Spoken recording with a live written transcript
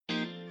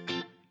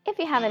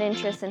you have an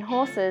interest in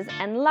horses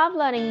and love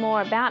learning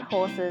more about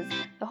horses,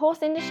 the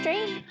horse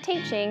industry,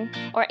 teaching,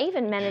 or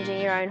even managing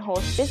your own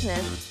horse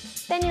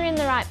business, then you're in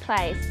the right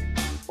place.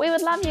 We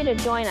would love you to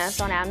join us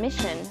on our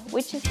mission,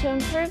 which is to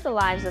improve the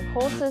lives of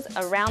horses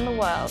around the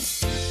world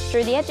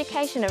through the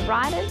education of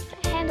riders,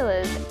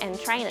 handlers, and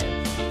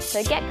trainers.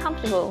 So get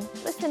comfortable,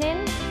 listen in,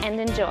 and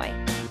enjoy.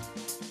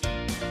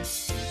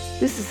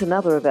 This is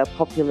another of our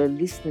popular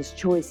Listener's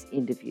Choice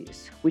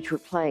interviews, which we're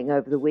playing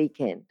over the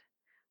weekend.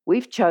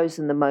 We've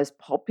chosen the most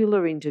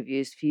popular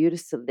interviews for you to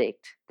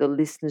select the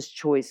Listener's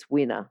Choice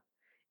winner.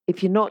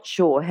 If you're not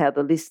sure how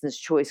the Listener's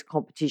Choice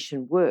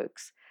competition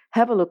works,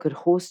 have a look at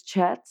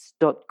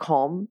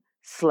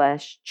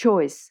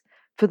horsechats.com/choice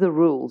for the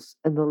rules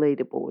and the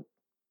leaderboard.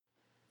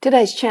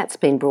 Today's chat's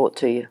been brought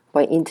to you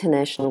by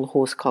International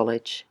Horse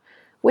College.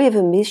 We have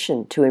a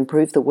mission to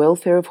improve the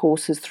welfare of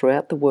horses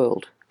throughout the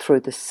world through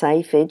the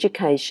safe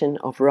education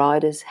of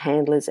riders,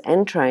 handlers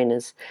and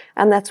trainers,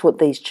 and that's what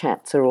these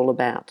chats are all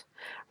about.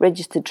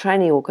 Registered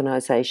Training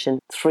Organisation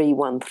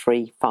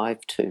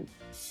 31352.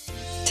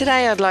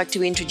 Today I'd like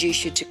to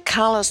introduce you to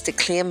Carlos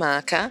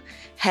DeCleermaecker.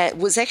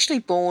 Was actually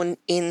born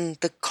in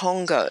the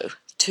Congo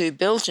to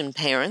Belgian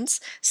parents,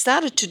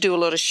 started to do a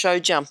lot of show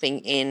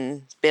jumping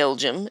in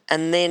Belgium,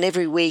 and then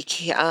every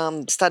week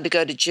started to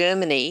go to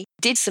Germany,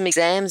 did some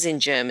exams in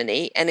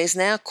Germany, and is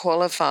now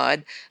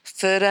qualified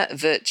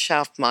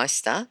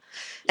Förderwirtschaftmeister,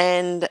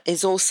 and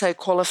is also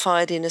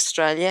qualified in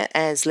Australia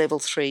as Level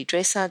 3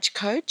 dressage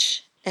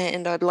coach.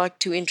 And I'd like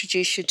to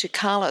introduce you to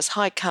Carlos.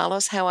 Hi,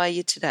 Carlos. How are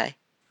you today?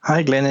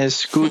 Hi,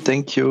 Glenys. Good,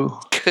 thank you.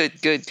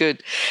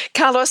 Good.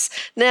 Carlos,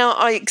 now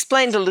I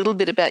explained a little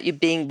bit about you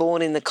being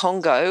born in the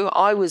Congo.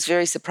 I was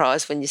very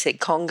surprised when you said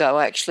Congo.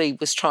 I actually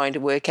was trying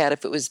to work out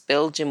if it was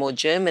Belgium or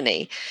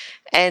Germany.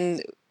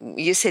 And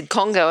you said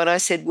Congo, and I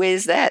said,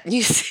 where's that? And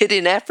you said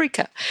in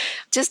Africa.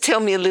 Just tell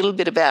me a little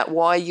bit about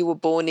why you were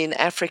born in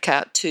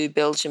Africa to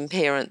Belgian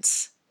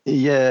parents.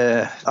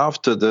 Yeah,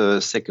 after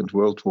the Second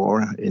World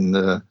War in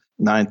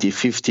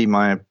 1950,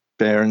 my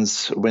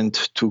parents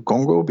went to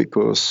Congo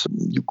because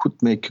you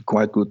could make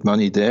quite good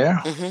money there.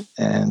 Mm-hmm.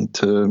 And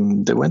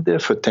they went there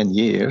for 10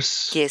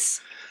 years.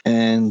 Yes.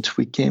 And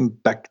we came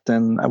back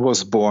then. I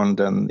was born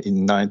then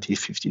in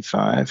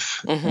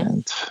 1955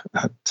 and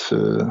had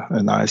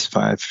a nice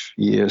 5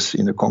 years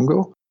in the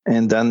Congo.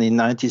 And then in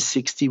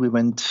 1960,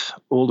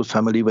 all the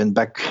family went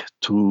back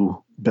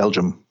to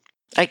Belgium.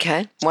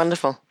 Okay,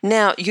 wonderful.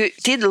 Now, you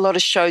did a lot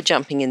of show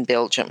jumping in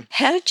Belgium.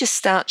 How did you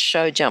start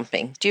show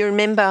jumping? Do you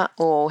remember,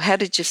 or how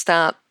did you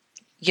start,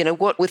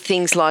 what were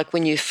things like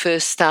when you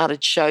first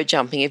started show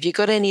jumping? Have you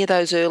got any of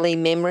those early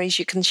memories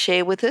you can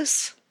share with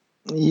us?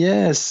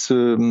 Yes,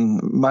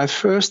 my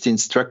first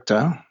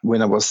instructor,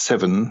 when I was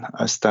 7,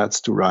 I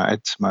started to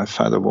ride. My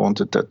father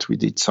wanted that we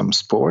did some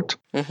sport.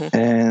 Mm-hmm.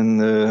 And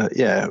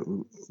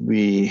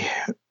we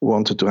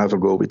wanted to have a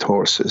go with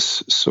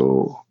horses.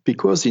 So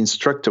because the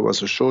instructor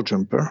was a show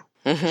jumper,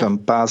 Van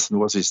Paasen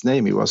was his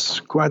name, he was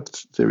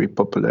quite very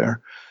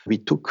popular. We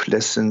took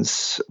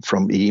lessons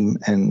from him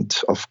and,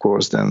 of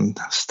course, then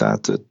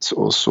started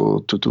also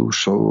to do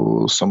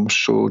some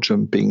show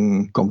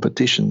jumping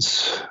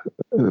competitions.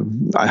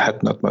 I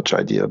had not much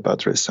idea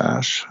about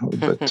dressage,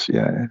 but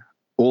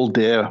all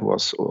there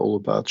was all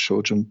about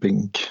show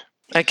jumping.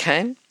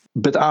 Okay.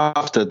 But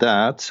after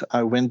that,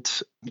 I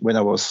went, when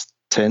I was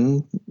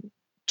 10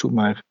 to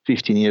my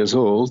 15 years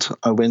old,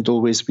 I went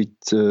always with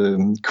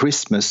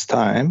Christmas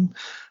time.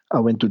 I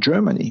went to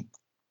Germany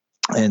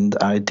and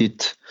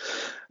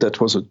that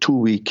was a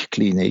 2-week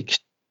clinic,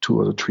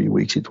 2 or 3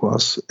 weeks it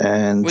was.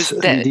 And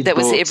that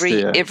was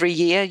every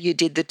year you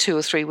did the 2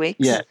 or 3 weeks?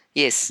 Yeah.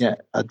 Yes. Yeah,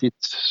 I did.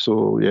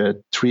 So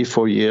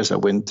 3-4 years I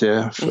went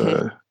there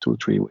for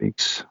 2-3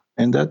 weeks.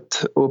 And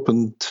that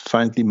opened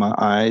finally my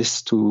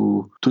eyes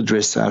to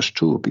dressage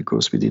too,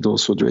 because we did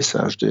also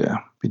dressage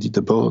there. We did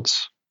the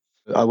boats.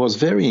 I was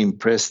very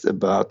impressed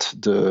about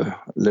the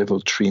level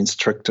 3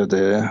 instructor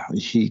there.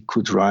 He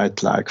could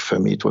ride for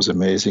me, it was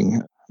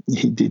amazing.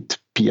 He did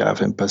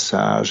piaffe and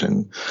passage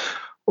and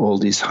all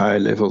these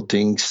high-level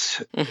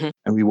things. Mm-hmm.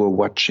 And we were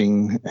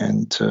watching,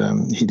 and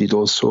he did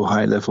also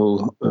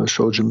high-level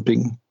show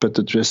jumping. But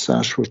the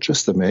dressage was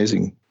just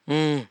amazing.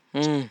 And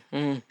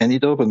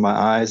it opened my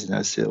eyes, and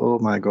I said, oh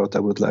my God, I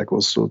would like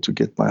also to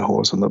get my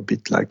horse on a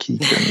bit like he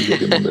can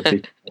get him on the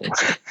big.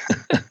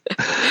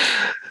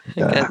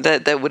 Yeah.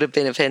 That would have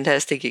been a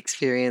fantastic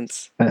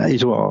experience.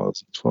 It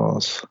was.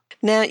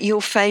 Now,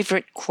 your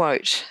favourite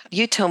quote.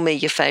 You tell me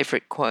your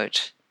favourite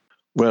quote.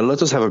 Well,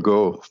 let us have a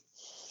go.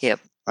 Yep.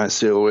 I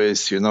say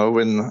always,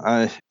 when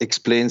I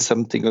explain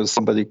something or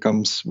somebody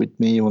comes with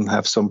me and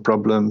have some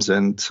problems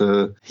and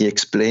he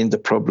explained the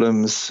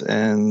problems,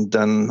 and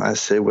then I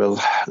say, well,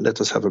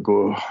 let us have a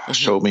go. Mm-hmm.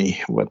 Show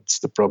me what's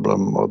the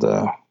problem, or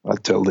I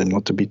tell them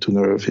not to be too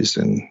nervous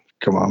and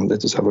come on,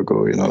 let us have a go,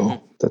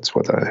 Mm-hmm. That's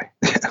what I...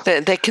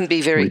 That can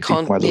be very...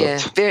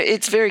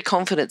 it's very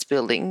confidence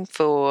building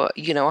for,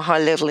 a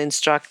high-level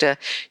instructor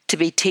to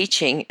be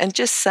teaching and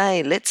just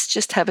say, let's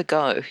just have a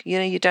go.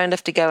 You don't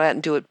have to go out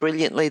and do it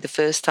brilliantly the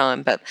first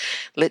time, but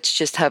let's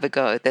just have a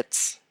go.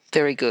 That's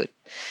Very good.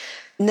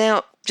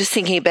 Now, just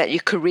thinking about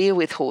your career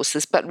with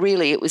horses, but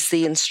really it was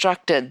the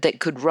instructor that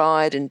could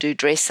ride and do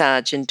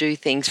dressage and do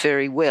things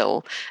very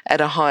well at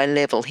a high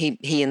level.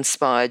 He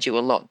inspired you a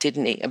lot,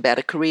 didn't he, about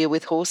a career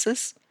with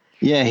horses?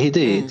 Yeah, he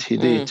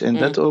did. And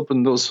that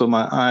opened also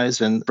my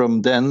eyes. And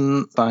from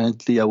then,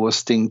 finally, I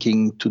was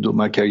thinking to do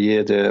my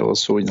career there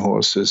also in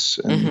horses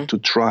and to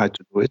try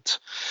to do it.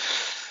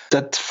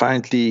 That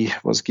finally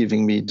was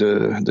giving me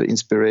the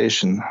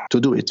inspiration to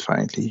do it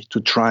finally, to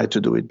try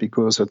to do it,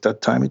 because at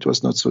that time it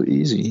was not so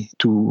easy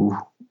to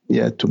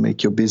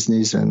make your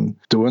business, and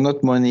there were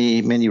not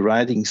many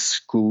riding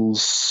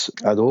schools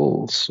at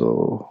all.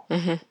 So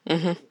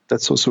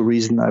that's also a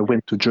reason I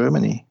went to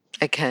Germany.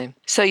 Okay.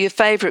 So your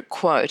favourite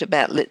quote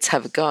about let's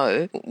have a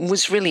go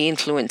was really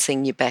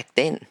influencing you back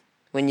then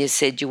when you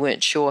said you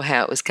weren't sure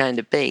how it was going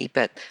to be,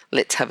 but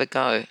let's have a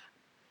go.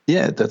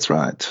 Yeah, that's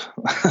right.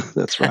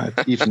 That's right.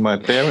 Even my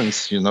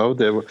parents, they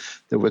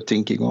were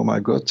thinking, oh my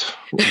God,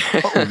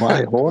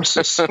 why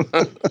horses?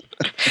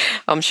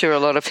 I'm sure a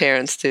lot of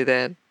parents do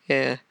that.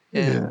 Yeah.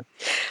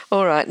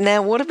 All right.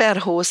 Now, what about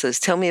horses?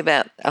 Tell me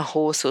about a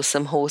horse or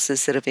some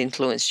horses that have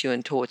influenced you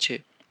and taught you.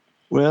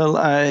 Well,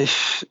 I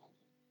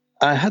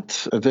had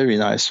a very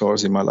nice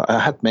horse in my life. I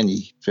had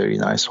many very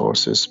nice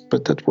horses,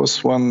 but that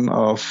was one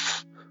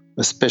of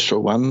a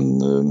special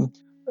one.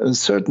 A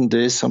certain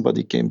day,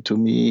 somebody came to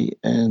me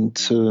and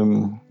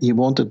he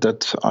wanted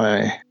that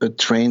I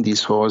train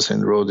this horse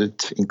and rode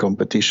it in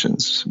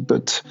competitions.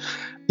 But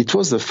it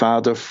was the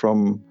father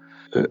from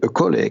a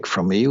colleague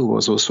from me who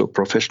was also a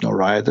professional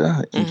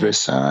rider in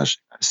dressage.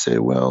 I say,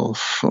 well,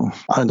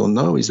 I don't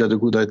know. Is that a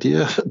good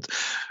idea?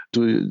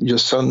 Your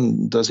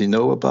son, does he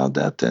know about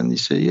that? And he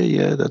said,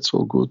 yeah, that's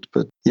all good.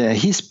 But yeah,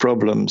 his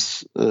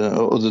problems,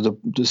 or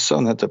the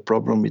son had a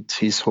problem with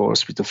his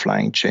horse with the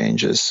flying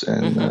changes,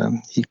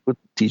 and he couldn't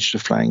teach the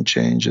flying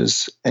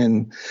changes.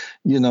 And,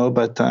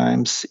 by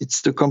times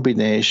it's the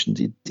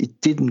combination.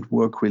 It didn't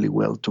work really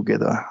well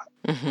together,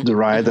 the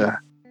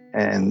rider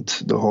and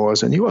the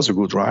horse. And he was a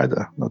good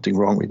rider, nothing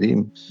wrong with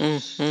him.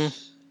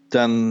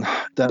 Then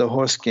the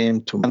horse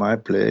came to my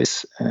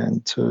place,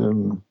 and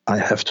I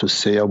have to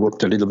say I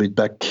worked a little bit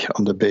back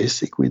on the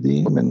basic with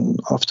him. And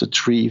after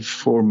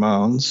 3-4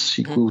 months,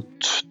 he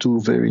could do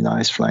very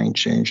nice flying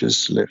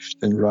changes left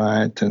and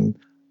right. And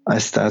I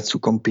started to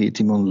compete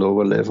him on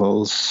lower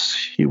levels.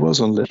 He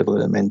was on level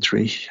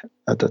elementary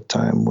at that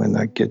time when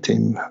I get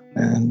him.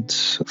 And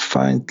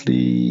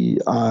finally,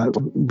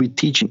 we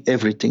teach him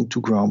everything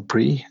to Grand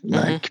Prix,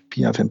 like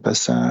Piaffe and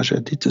Passage. I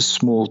did a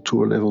small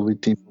tour level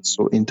with him,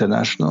 so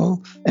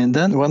international. And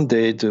then one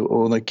day the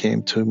owner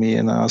came to me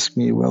and asked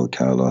me, well,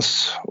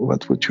 Carlos,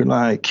 what would you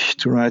like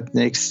to ride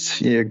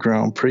next year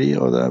Grand Prix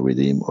with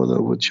him,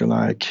 or would you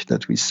like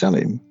that we sell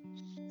him?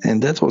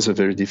 And that was a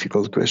very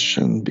difficult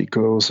question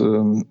because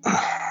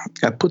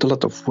I put a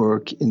lot of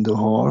work in the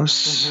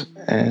horse,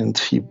 and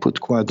he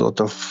put quite a lot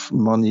of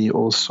money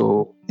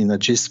also in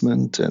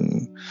adjustment.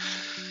 And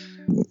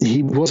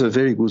he was a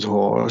very good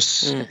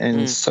horse,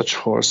 and such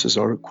horses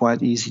are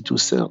quite easy to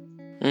sell.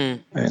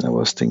 And I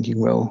was thinking,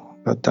 well,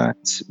 but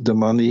the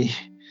money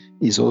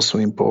is also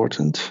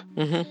important.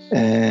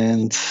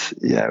 And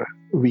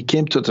we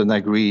came to an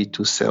agree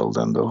to sell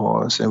then the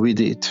horse, and we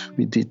did,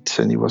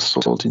 and he was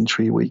sold in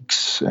 3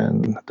 weeks,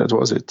 and that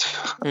was it.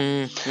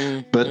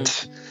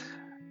 But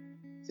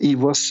he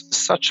was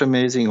such an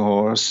amazing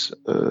horse.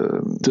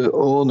 The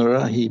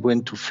owner, he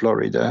went to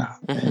Florida,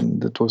 and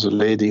that was a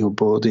lady who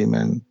bought him,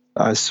 and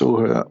I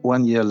saw her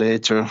 1 year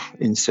later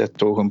in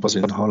Zertogenbos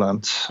in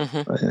Holland,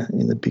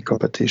 in a big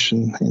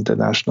competition,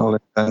 international,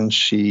 and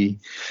she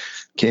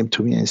came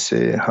to me and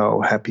said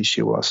how happy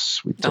she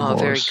was with the horse.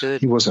 Very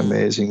good. He was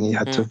amazing. He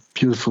had a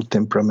beautiful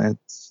temperament.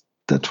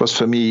 That was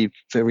for me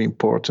very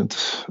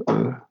important.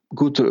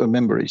 Good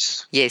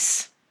memories.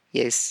 Yes.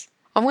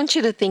 I want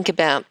you to think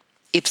about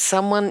if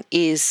someone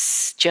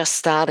is just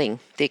starting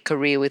their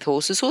career with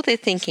horses, or they're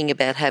thinking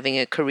about having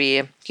a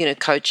career,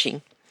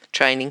 coaching,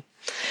 training.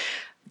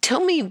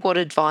 Tell me what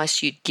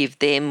advice you'd give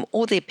them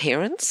or their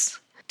parents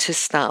to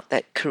start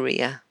that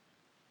career.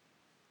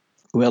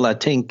 Well, I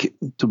think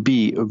to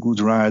be a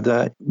good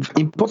rider,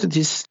 important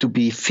is to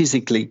be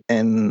physically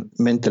and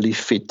mentally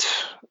fit.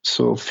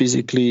 So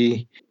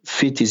physically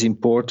fit is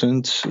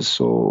important.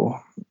 So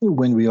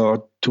when we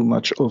are too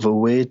much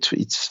overweight,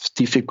 it's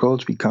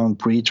difficult. We can't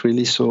breathe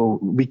really. So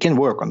we can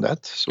work on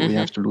that. So we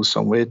have to lose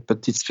some weight.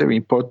 But it's very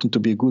important to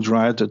be a good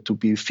rider, to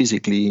be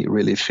physically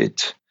really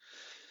fit.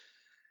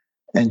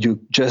 And you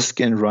just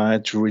can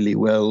ride really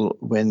well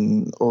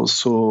when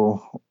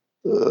also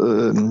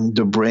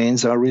the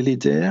brains are really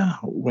there.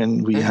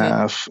 When we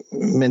have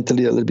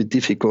mentally a little bit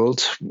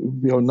difficult,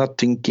 we are not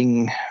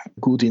thinking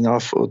good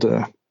enough, or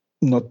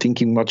not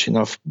thinking much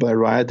enough by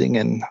riding,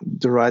 and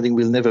the riding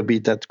will never be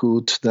that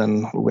good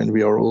than when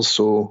we are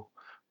also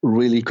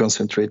really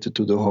concentrated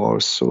to the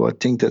horse. So I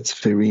think that's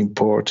very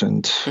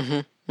important.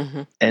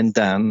 And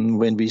then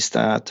when we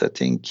start, I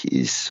think,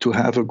 is to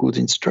have a good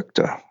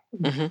instructor,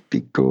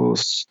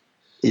 because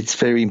it's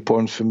very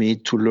important for me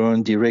to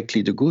learn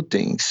directly the good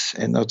things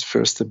and not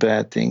first the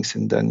bad things,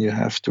 and then you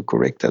have to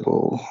correct that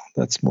all.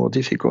 That's more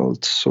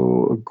difficult.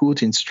 So a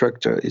good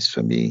instructor is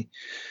for me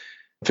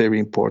very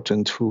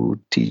important, who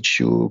teach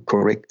you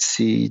correct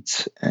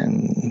seats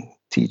and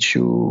teach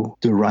you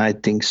the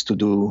right things to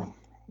do.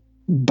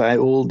 By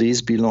all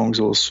this belongs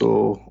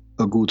also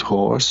a good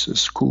horse, a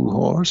school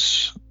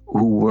horse,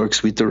 who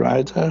works with the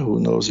rider, who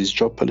knows his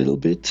job a little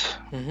bit,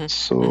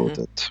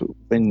 that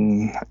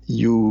when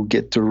you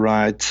get the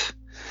right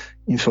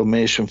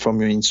information from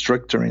your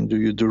instructor and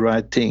do you the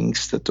right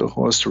things, that the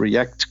horse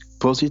react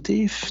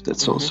positive.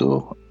 That's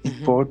also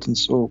important.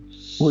 So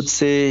I would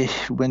say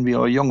when we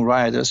are young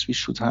riders, we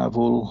should have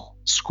all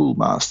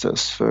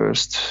schoolmasters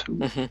first.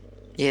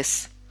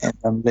 Yes. And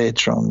then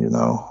later on,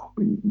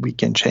 we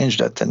can change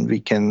that and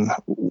we can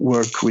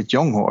work with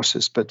young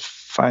horses. But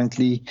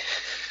finally,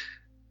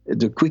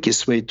 the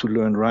quickest way to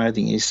learn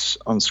riding is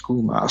on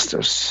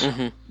schoolmasters.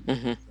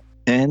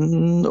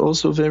 And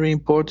also very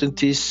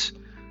important is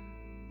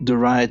the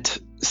right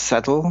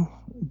saddle,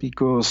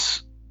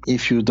 because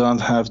if you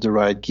don't have the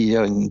right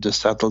gear and the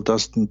saddle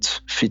doesn't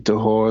fit the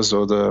horse,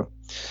 or the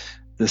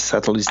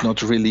saddle is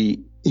not really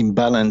in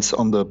balance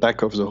on the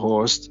back of the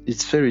horse,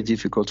 it's very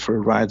difficult for a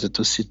rider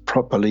to sit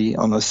properly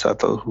on a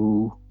saddle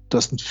who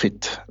doesn't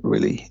fit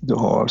really the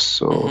horse.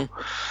 So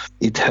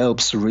it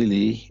helps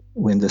really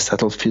when the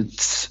saddle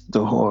fits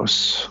the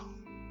horse.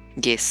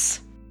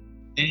 Yes.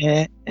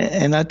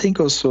 And I think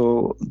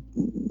also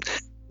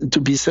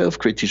to be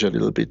self-critical a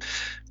little bit.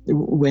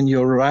 When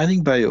you're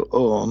riding by your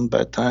own,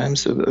 by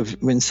times,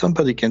 when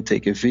somebody can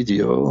take a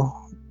video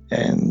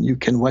and you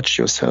can watch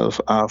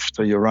yourself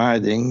after you're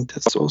riding,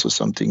 that's also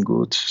something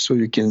good. So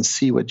you can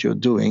see what you're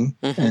doing,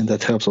 and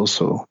that helps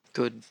also.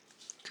 Good.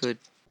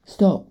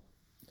 Stop.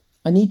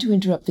 I need to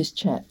interrupt this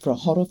chat for a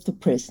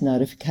hot-off-the-press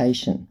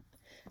notification.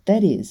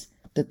 That is,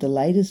 that the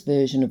latest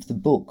version of the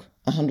book,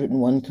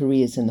 101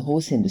 Careers in the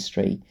Horse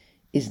Industry,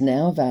 is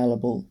now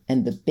available,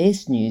 and the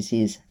best news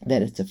is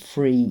that it's a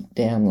free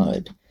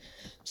download.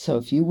 So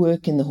if you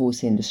work in the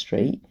horse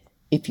industry,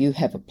 if you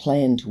have a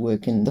plan to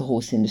work in the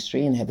horse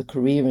industry and have a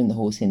career in the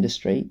horse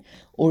industry,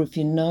 or if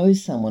you know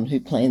someone who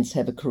plans to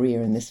have a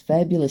career in this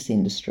fabulous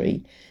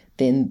industry,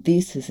 then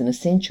this is an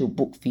essential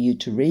book for you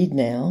to read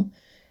now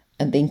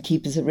and then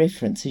keep as a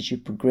reference as you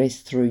progress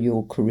through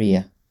your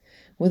career.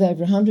 With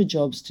over 100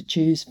 jobs to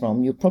choose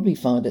from, you'll probably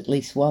find at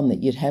least one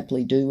that you'd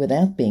happily do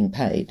without being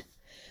paid.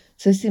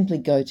 So simply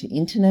go to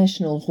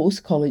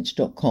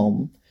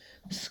internationalhorsecollege.com,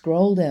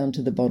 scroll down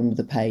to the bottom of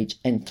the page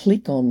and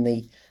click on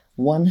the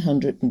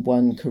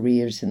 101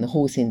 Careers in the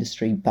Horse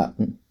Industry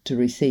button to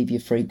receive your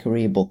free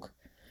career book.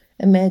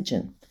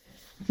 Imagine,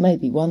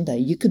 maybe one day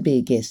you could be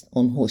a guest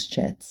on Horse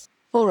Chats.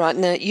 All right,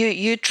 now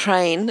you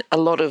train a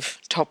lot of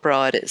top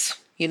riders,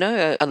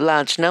 a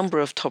large number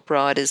of top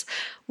riders.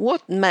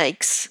 What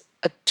makes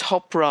a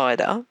top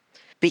rider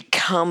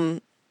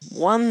become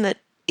one that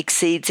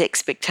exceeds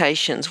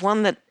expectations,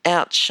 one that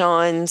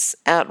outshines,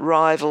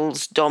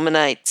 outrivals,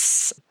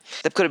 dominates?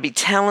 They've got to be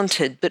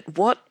talented, but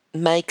what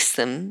gives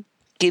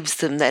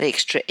them that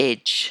extra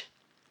edge?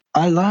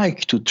 I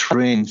like to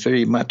train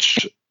very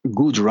much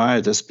good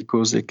riders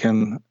because they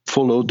can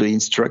follow the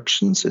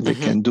instructions and they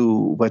can do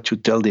what you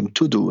tell them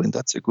to do, and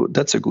that's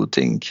a good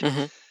thing.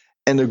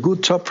 And a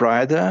good top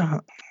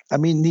rider,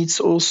 needs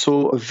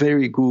also a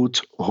very good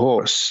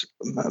horse.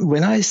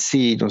 When I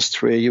see in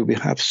Australia, we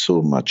have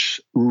so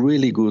much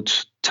really good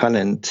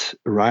talent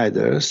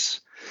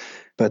riders,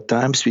 but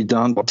times we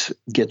don't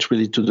get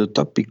really to the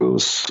top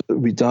because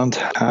we don't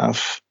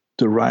have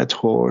the right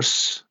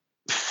horse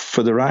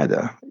for the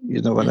rider.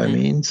 You know what I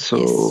mean?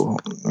 So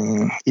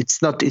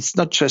it's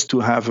not just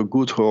to have a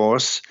good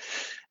horse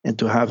and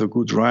to have a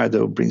good rider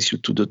who brings you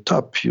to the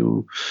top.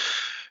 You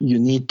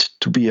need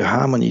to be a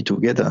harmony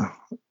together,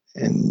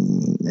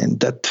 and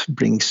that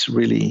brings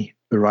really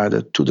a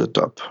rider to the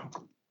top.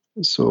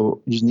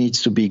 So you need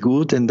to be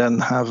good and then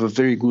have a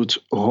very good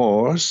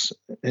horse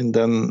and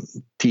then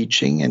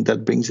teaching, and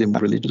that brings him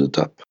really to the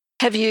top.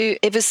 Have you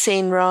ever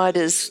seen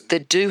riders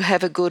that do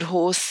have a good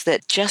horse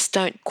that just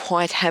don't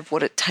quite have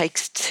what it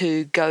takes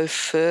to go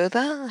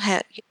further?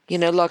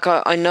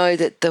 I know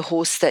that the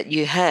horse that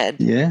you had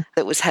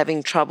that was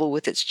having trouble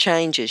with its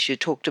changes you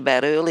talked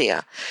about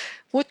earlier.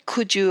 What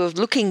could you have,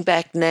 looking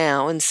back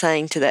now and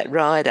saying to that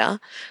rider,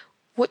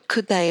 what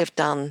could they have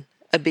done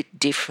a bit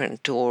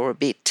different or a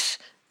bit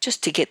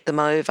just to get them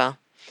over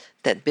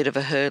that bit of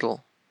a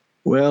hurdle?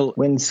 Well,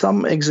 when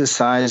some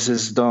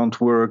exercises don't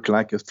work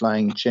like a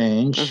flying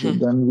change,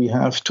 then we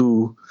have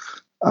to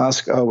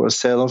ask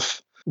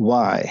ourselves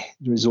why.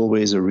 There is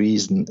always a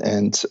reason.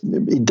 And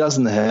it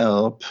doesn't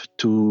help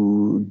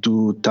to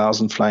do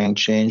 1,000 flying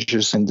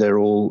changes and they're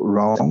all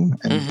wrong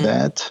and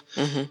bad.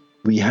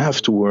 We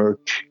have to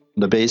work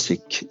the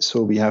basic.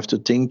 So we have to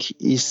think,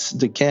 is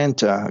the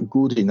canter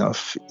good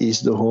enough?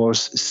 Is the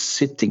horse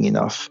sitting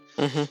enough?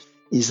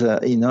 Is there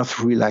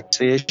enough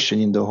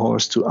relaxation in the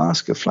horse to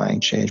ask a flying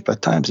change? By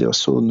times they are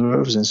so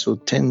nervous and so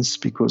tense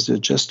because they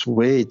just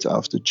wait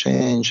after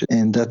change.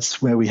 And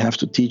that's where we have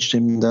to teach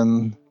them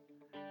then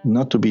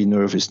not to be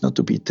nervous, not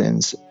to be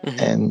tense,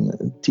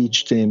 and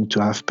teach them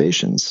to have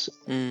patience.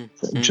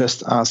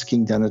 Just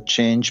asking them a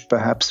change,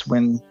 perhaps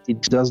when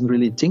it doesn't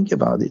really think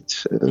about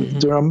it.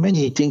 There are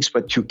many things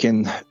that you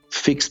can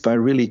fix by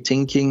really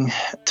thinking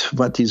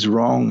what is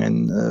wrong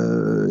and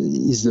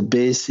is the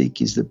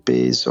basic, is the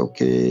pace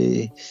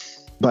okay.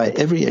 By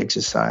every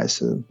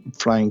exercise,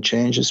 flying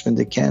changes when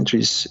the canter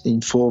is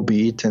in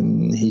 4-beat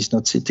and he's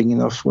not sitting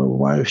enough. Well,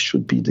 why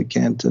should be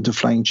the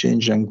flying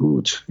change and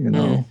good?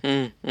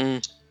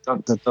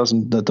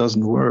 That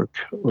doesn't work.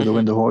 Or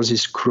when the horse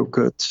is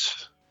crooked,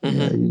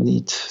 you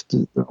need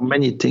there are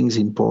many things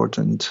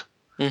important.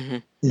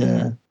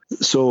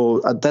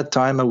 So at that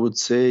time, I would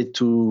say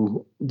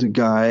to the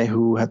guy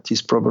who had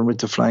this problem with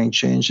the flying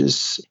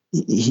changes,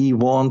 he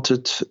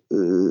wanted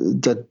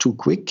that too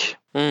quick.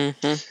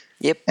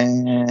 Yep.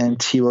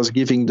 And he was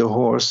giving the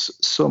horse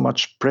so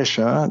much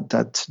pressure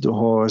that the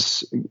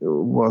horse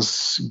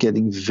was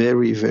getting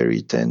very,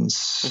 very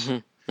tense.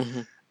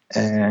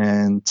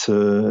 And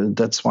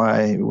that's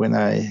why when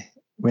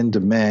the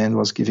man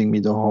was giving me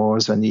the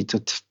horse, I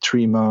needed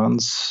 3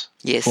 months,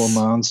 4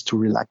 months to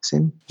relax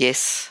him.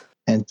 Yes.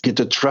 And get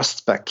the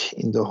trust back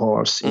in the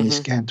horse, in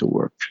his canter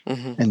work.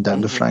 And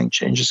then the flying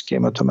changes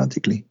came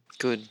automatically.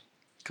 Good.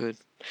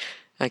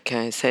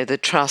 Okay, so the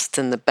trust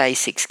and the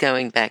basics,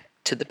 going back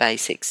to the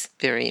basics,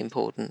 very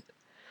important.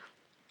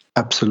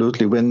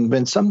 Absolutely.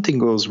 When something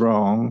goes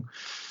wrong,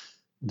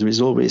 there is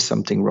always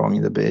something wrong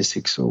in the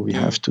basics, so we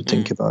have to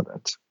think about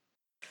that.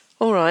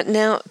 All right.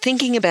 Now,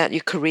 thinking about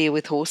your career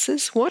with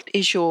horses, what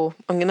is I'm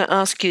going to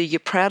ask you your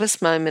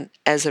proudest moment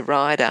as a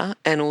rider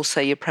and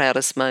also your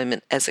proudest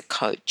moment as a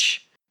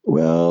coach.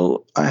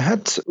 Well, I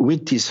had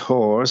with this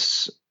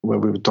horse, where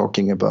we were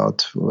talking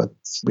about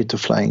with the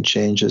flying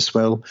changes,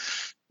 well,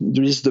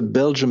 there is the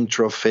Belgium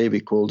Trophy, we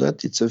call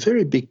that. It's a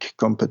very big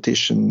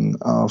competition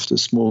of the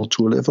small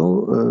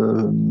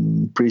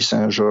 2-level, Prix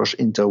Saint-Georges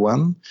Inter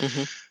 1,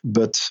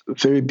 but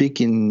very big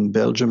in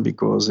Belgium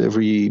because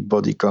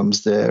everybody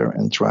comes there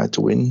and try to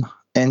win.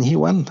 And he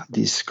won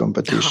this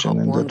competition.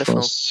 And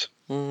wonderful.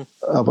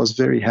 I was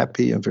very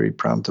happy and very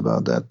proud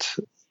about that.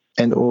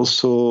 And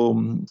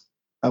also,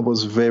 I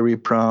was very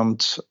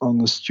proud on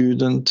a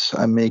student.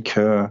 I make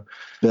her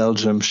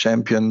Belgium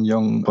champion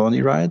young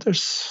pony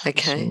riders.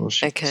 Okay. So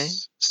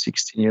she's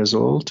 16 years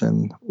old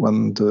and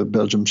won the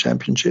Belgium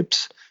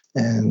championships.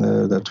 And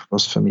that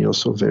was for me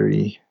also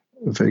very,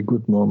 very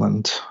good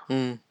moment.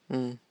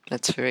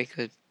 That's very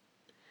good.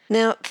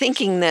 Now,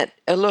 thinking that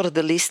a lot of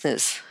the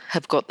listeners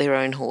have got their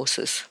own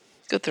horses.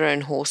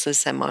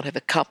 They might have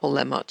a couple,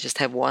 they might just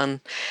have one.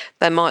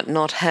 They might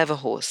not have a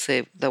horse.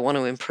 They want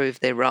to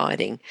improve their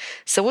riding.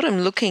 So what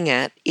I'm looking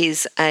at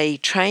is a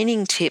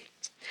training tip,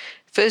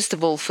 first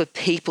of all, for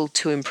people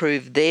to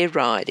improve their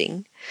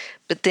riding,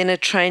 but then a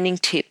training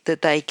tip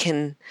that they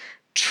can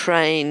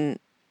train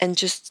and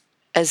just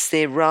as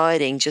they're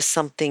riding, just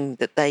something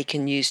that they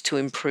can use to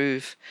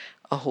improve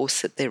a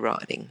horse that they're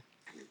riding.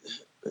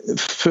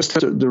 First,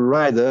 the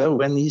rider,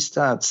 when he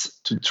starts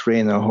to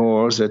train a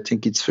horse, I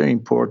think it's very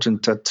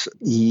important that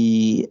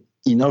he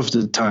enough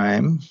the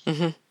time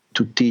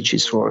to teach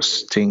his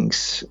horse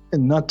things.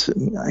 And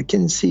I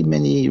can see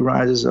many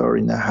riders are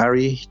in a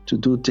hurry to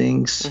do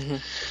things,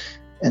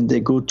 and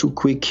they go too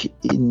quick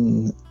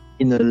in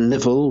a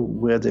level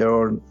where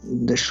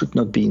they should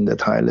not be in that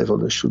high level.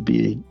 They should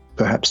be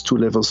perhaps 2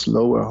 levels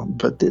lower.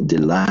 But they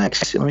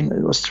likes. I mean,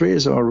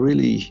 Australians are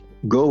really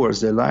goers,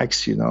 they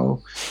likes,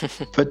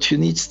 but you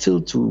need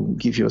still to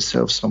give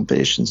yourself some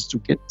patience to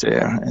get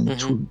there and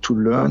to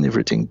learn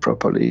everything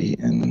properly.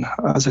 And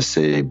as I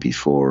say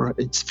before,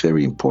 it's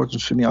very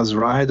important for me as a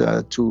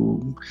rider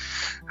to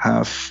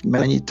have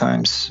many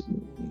times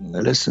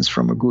lessons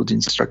from a good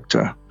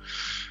instructor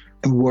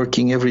and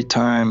working every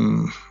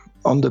time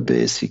on the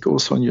basic,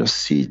 also on your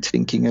seat,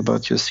 thinking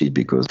about your seat,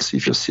 because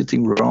if you're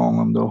sitting wrong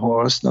on the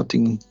horse,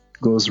 nothing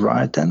goes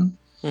right then.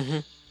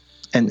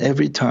 And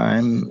every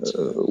time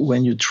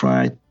when you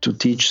try to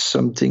teach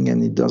something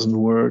and it doesn't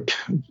work,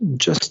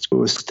 just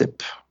go a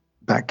step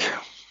back.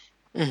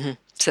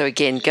 So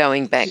again,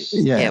 going back.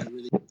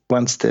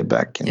 One step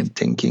back and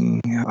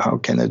thinking, how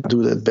can I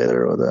do that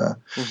better? Or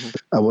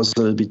I was a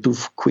little bit too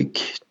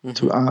quick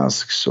to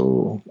ask,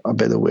 so I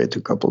better wait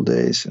a couple of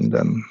days and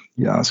then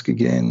you ask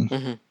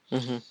again.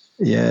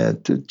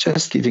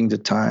 Just giving the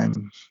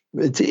time.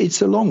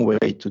 It's a long way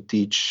to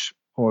teach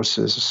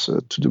horses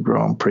to the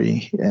Grand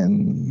Prix,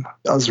 and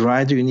as a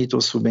rider you need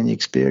also many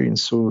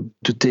experience, so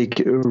to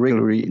take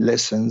regular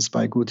lessons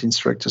by good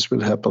instructors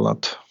will help a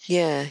lot.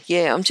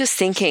 I'm just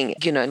thinking,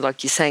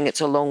 like you're saying,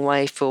 it's a long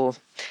way. For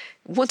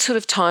what sort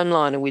of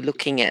timeline are we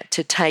looking at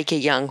to take a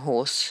young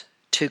horse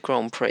to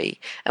Grand Prix?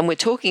 And we're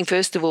talking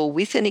first of all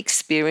with an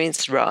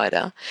experienced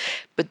rider,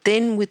 but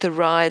then with a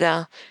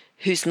rider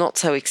who's not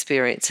so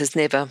experienced, has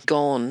never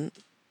gone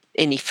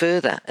any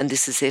further, and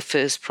this is their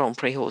first Grand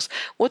Prix horse.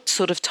 What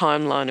sort of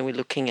timeline are we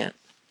looking at?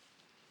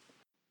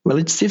 Well,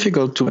 it's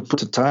difficult to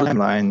put a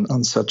timeline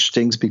on such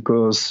things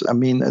because,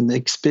 an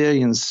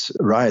experienced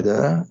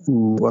rider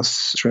who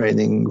was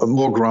training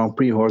more Grand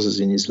Prix horses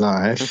in his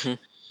life,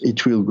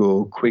 it will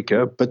go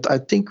quicker. But I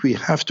think we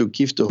have to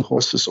give the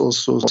horses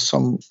also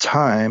some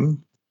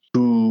time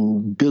to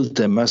build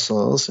their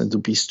muscles and to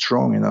be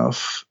strong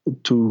enough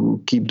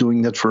to keep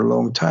doing that for a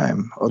long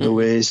time.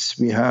 Otherwise,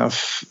 we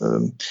have...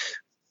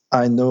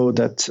 I know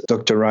that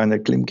Dr. Rainer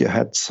Klimke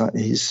had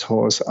his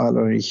horse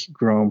Allerich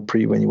Grand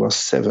Prix when he was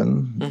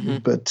 7,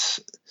 but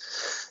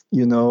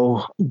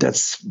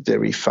that's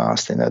very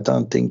fast, and I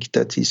don't think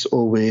that is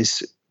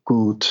always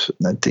good.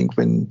 I think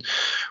when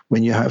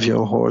you have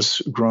your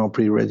horse Grand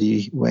Prix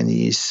ready when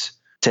he's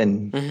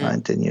 10,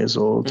 9, 10 years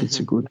old, it's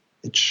a good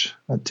age,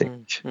 I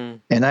think.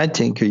 And I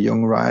think a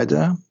young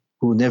rider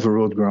who never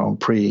rode Grand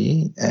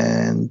Prix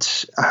and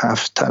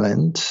have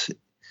talent,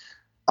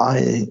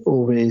 I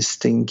always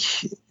think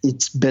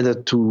it's better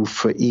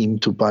for him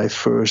to buy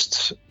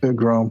first a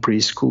Grand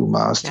Prix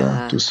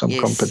schoolmaster, do some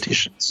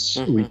competitions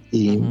with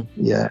him,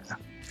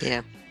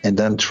 and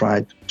then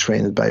try to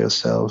train it by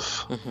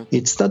yourself.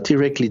 It's not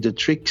directly the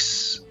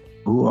tricks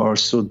who are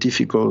so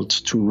difficult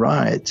to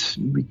ride.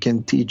 We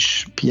can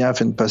teach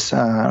Piaffe and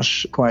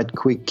Passage quite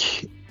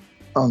quick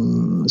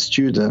on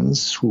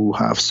students who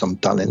have some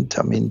talent.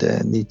 I mean,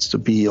 there needs to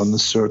be on a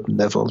certain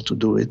level to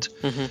do it.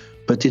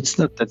 But it's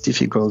not that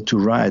difficult to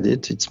ride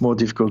it. It's more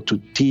difficult to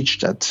teach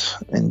that,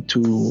 and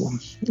to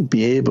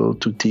be able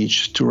to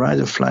teach. To ride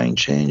a flying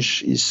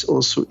change is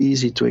also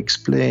easy to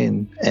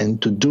explain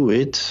and to do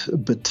it,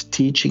 but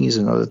teaching is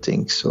another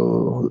thing.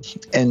 So,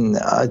 and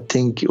I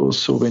think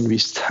also when we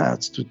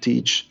start to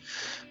teach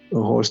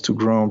a horse to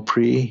Grand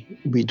Prix,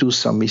 we do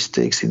some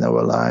mistakes in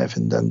our life,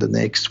 and then the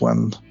next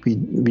one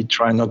we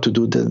try not to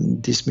do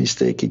this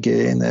mistake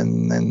again,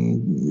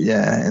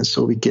 and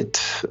so we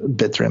get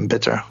better and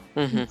better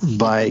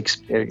by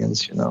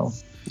experience,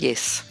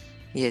 Yes.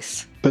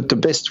 But the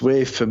best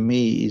way for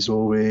me is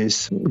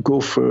always go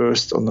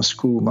first on a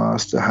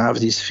schoolmaster, have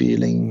this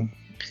feeling.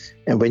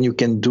 And when you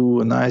can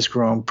do a nice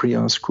Grand Prix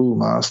on a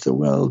schoolmaster,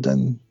 well,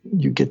 then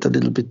you get a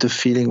little bit the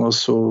feeling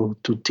also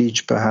to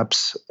teach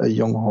perhaps a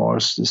young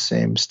horse the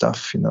same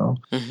stuff,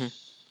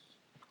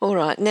 All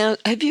right. Now,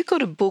 have you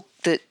got a book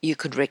that you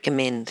could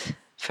recommend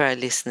for our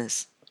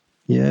listeners?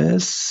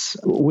 Yes.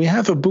 We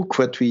have a book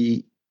that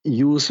we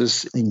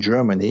use in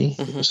Germany.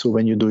 So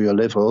when you do your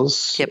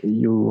levels,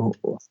 you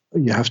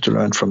have to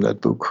learn from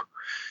that book.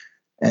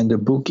 And the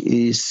book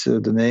is,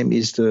 the name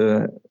is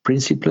the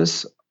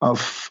Principles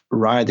of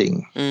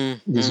Riding.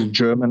 This is a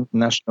German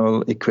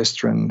National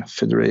Equestrian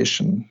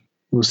Federation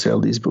who sell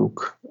this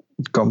book.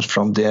 It comes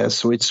from there.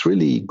 So it's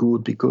really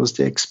good because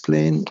they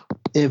explain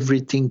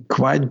everything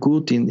quite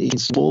good in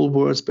small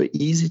words, but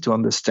easy to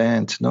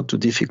understand, not too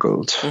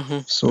difficult.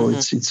 So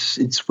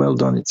it's well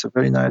done. It's a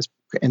very nice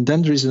book. And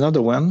then there is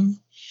another one,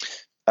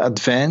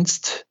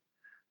 Advanced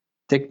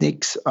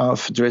Techniques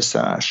of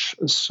Dressage.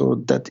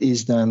 So that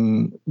is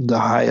then the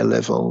higher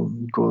level.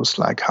 It goes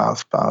like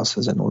half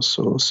passes and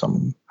also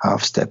some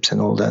half steps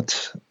and all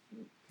that.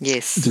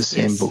 Yes. The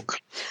same book.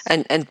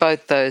 And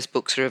both those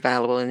books are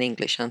available in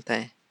English, aren't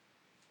they?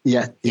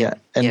 Yeah.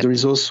 And there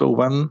is also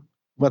one,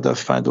 what I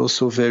find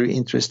also very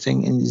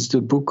interesting, and is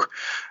the book,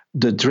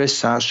 The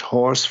Dressage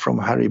Horse from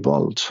Harry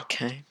Bolt.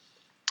 Okay.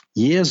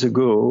 Years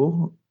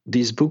ago,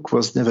 this book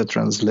was never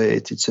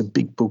translated. It's a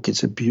big book.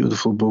 It's a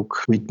beautiful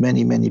book with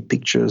many, many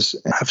pictures.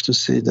 I have to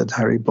say that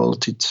Harry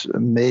Bolt did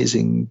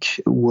amazing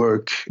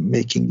work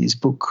making this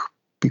book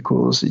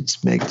because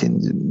it's made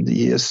in the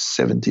years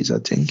 70s, I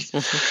think.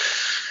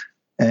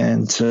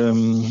 And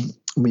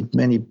with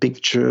many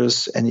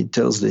pictures, and it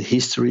tells the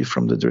history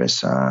from the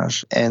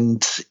dressage.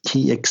 And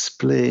he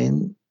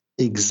explained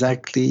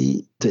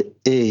exactly the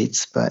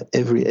aids by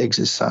every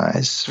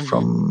exercise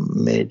from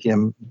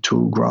medium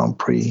to Grand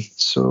Prix.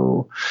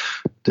 So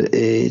the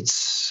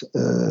aids,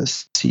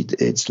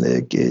 seat aids,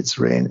 leg aids,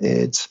 rein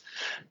aids,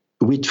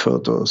 with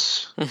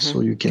photos.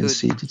 So you can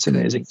see it. It's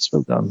amazing. It's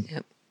well done.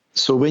 Yep.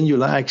 So when you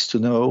like to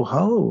know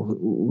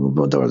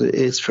what are the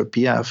aids for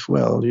Piaffe,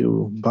 well,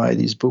 you buy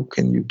this book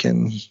and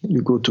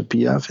you go to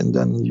Piaffe and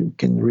then you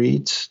can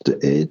read the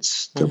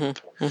aids.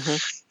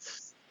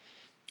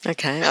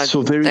 Okay.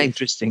 So very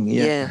interesting.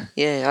 Yeah.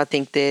 I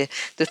think the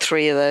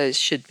three of those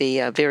should be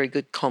a very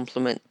good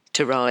complement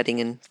to riding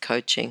and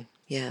coaching.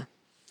 Yeah.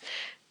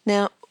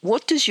 Now,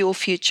 what does your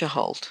future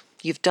hold?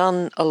 You've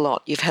done a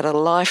lot. You've had a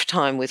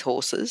lifetime with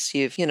horses.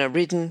 You've,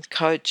 ridden,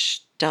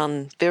 coached,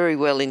 done very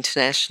well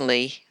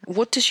internationally.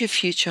 What does your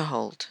future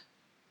hold?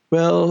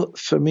 Well,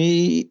 for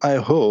me, I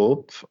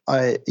hope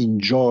I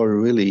enjoy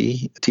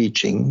really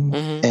teaching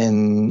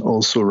and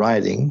also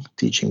riding,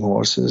 teaching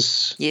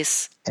horses.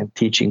 Yes. And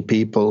teaching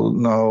people.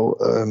 Now,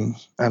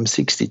 I'm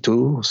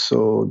 62,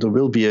 so there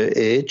will be an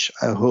age,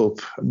 I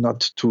hope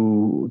not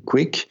too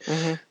quick,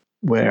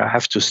 where I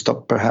have to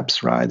stop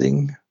perhaps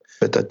riding.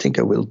 But I think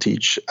I will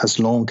teach as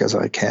long as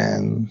I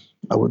can.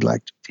 I would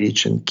like to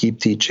teach and keep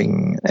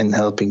teaching and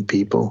helping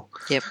people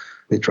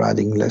with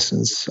riding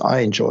lessons. I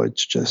enjoy it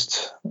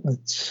just.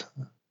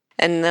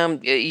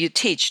 And you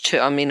teach too.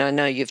 I mean, I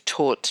know you've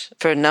taught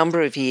for a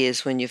number of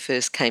years when you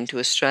first came to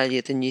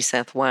Australia, the New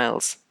South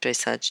Wales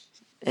dressage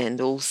and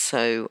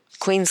also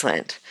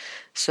Queensland.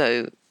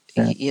 So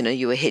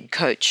you were head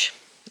coach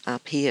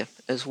up here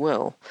as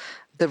well.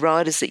 The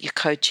riders that you're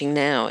coaching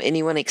now,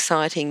 anyone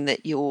exciting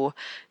that you're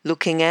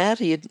looking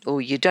at,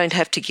 or you don't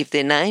have to give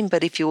their name,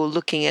 but if you're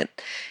looking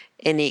at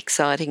any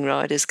exciting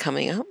riders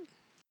coming up?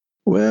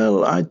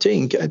 Well, I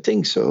think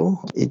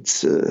so.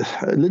 It's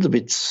a little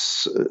bit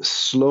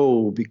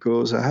slow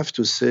because I have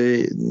to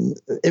say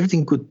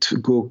everything could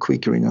go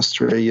quicker in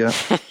Australia.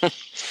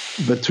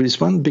 But there is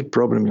one big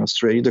problem in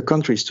Australia. The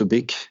country is too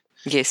big.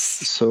 Yes.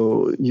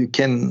 So you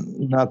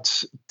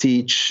cannot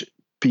teach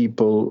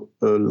people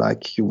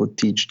like you would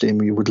teach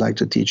them. You would like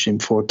to teach them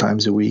 4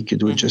 times a week. You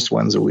do it just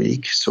once a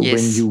week. So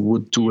when you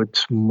would do it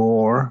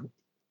more,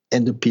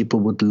 and the people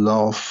would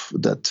love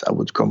that I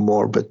would come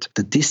more, but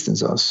the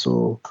distance are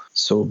so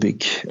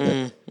big.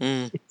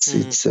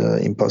 It's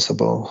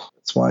impossible.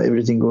 That's why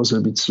everything goes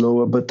a bit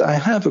slower. But I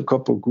have a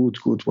couple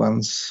good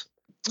ones.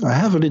 I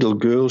have a little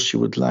girl. She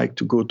would like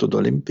to go to the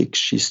Olympics.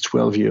 She's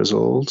 12 years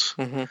old.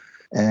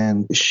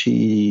 And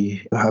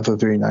she have a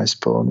very nice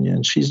pony,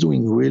 and she's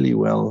doing really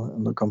well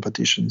in the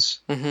competitions.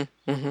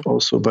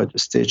 Also by the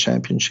state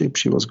championship,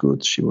 she was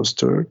good. She was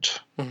 3rd.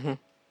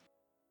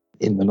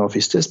 In the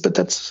novice test, but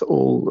that's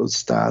all a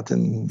start.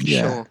 And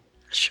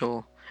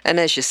Sure. And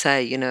as you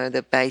say,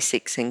 the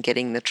basics and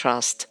getting the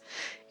trust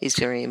is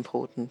very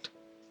important.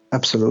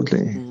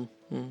 Absolutely.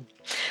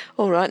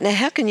 All right. Now,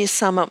 how can you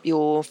sum up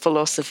your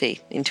philosophy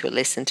into a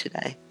lesson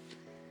today?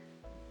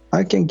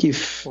 I can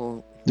give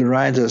the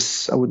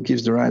riders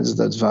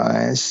the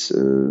advice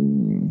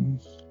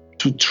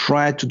to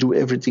try to do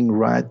everything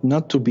right,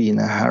 not to be in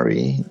a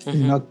hurry,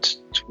 not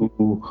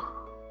to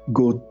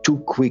go too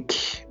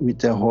quick with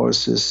their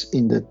horses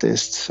in the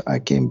test. I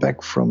came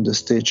back from the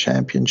state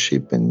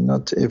championship and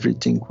not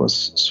everything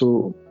was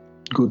so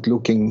good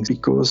looking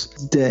because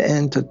they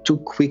entered too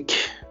quick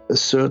a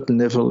certain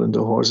level and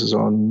the horses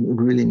are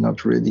really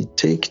not ready.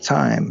 Take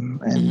time.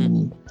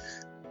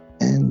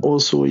 And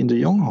also in the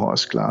young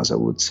horse class, I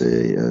would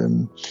say,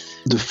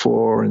 the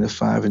 4 and the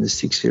 5 and the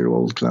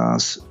 6-year-old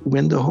class,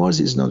 when the horse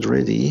is not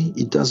ready,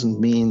 it doesn't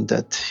mean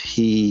that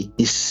he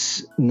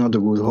is not a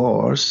good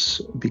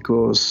horse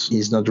because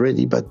he's not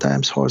ready, but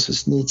times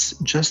horses needs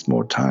just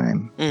more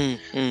time.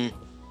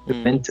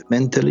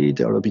 Mentally,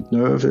 they are a bit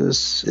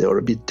nervous, they are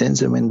a bit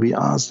tense, and when we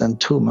ask them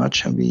too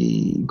much and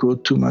we go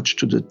too much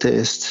to the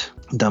test,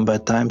 then by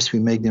times we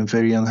make them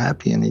very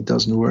unhappy and it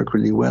doesn't work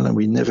really well and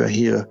we never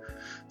hear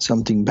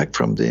something back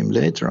from them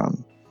later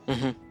on.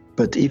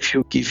 But if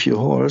you give your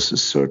horse a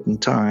certain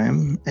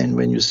time, and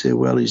when you say,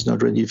 well, he's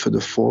not ready for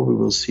the 4, we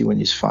will see when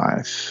he's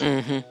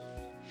 5.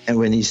 And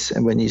when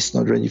he's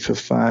not ready for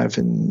 5,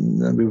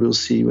 and we will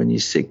see when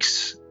he's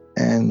 6.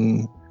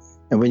 And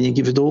when you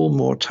give it all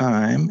more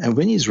time, and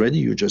when he's ready,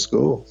 you just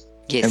go.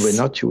 Yes. And when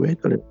not, you wait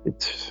a little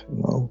bit.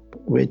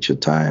 Wait your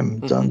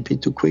time. Don't be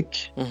too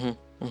quick.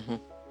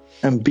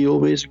 And be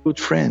always a good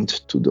friend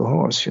to the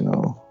horse.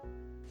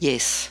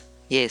 Yes.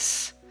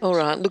 All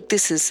right. Look,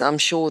 I'm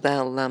sure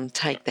they'll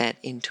take that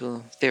into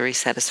a very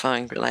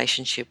satisfying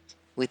relationship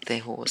with their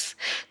horse.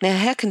 Now,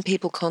 how can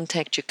people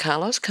contact you,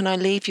 Carlos? Can I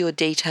leave your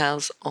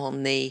details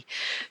on the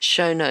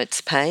show notes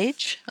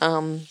page?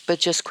 But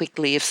just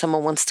quickly, if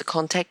someone wants to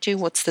contact you,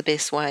 what's the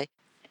best way?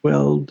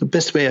 Well, the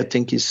best way, I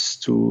think, is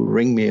to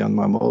ring me on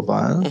my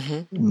mobile.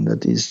 And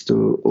that is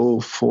the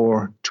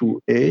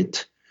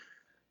 0428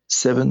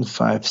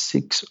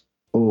 756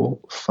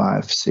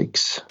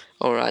 056.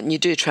 All right, and you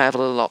do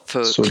travel a lot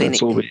for so clinics.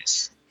 That's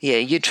always. Yeah,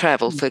 you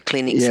travel for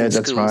clinics and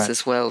schools right.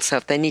 as well. So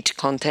if they need to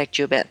contact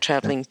you about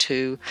travelling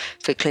for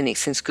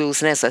clinics and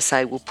schools, and as I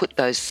say, we'll put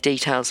those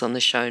details on the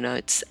show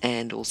notes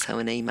and also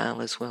an email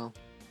as well.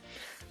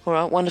 All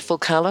right, wonderful,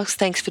 Carlos.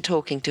 Thanks for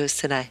talking to us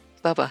today.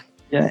 Bye-bye.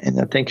 Yeah,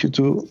 and I thank you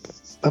too.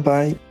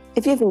 Bye-bye.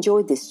 If you've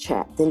enjoyed this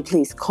chat, then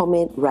please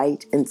comment,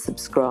 rate and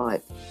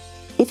subscribe.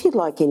 If you'd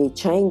like any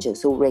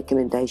changes or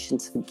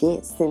recommendations for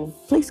guests, then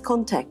please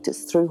contact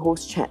us through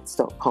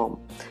horsechats.com.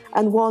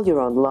 And while you're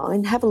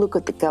online, have a look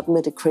at the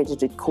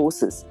government-accredited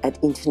courses at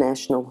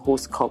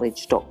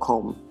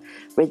internationalhorsecollege.com.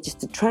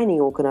 Registered Training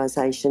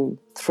Organisation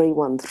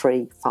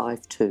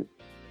 31352.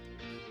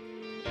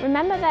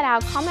 Remember that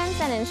our comments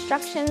and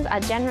instructions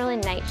are general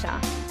in nature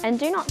and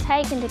do not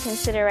take into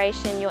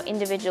consideration your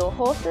individual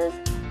horses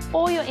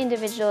or your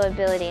individual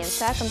ability and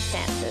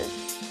circumstances.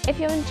 If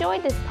you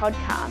enjoyed this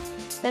podcast,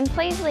 then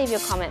please leave your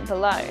comment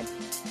below.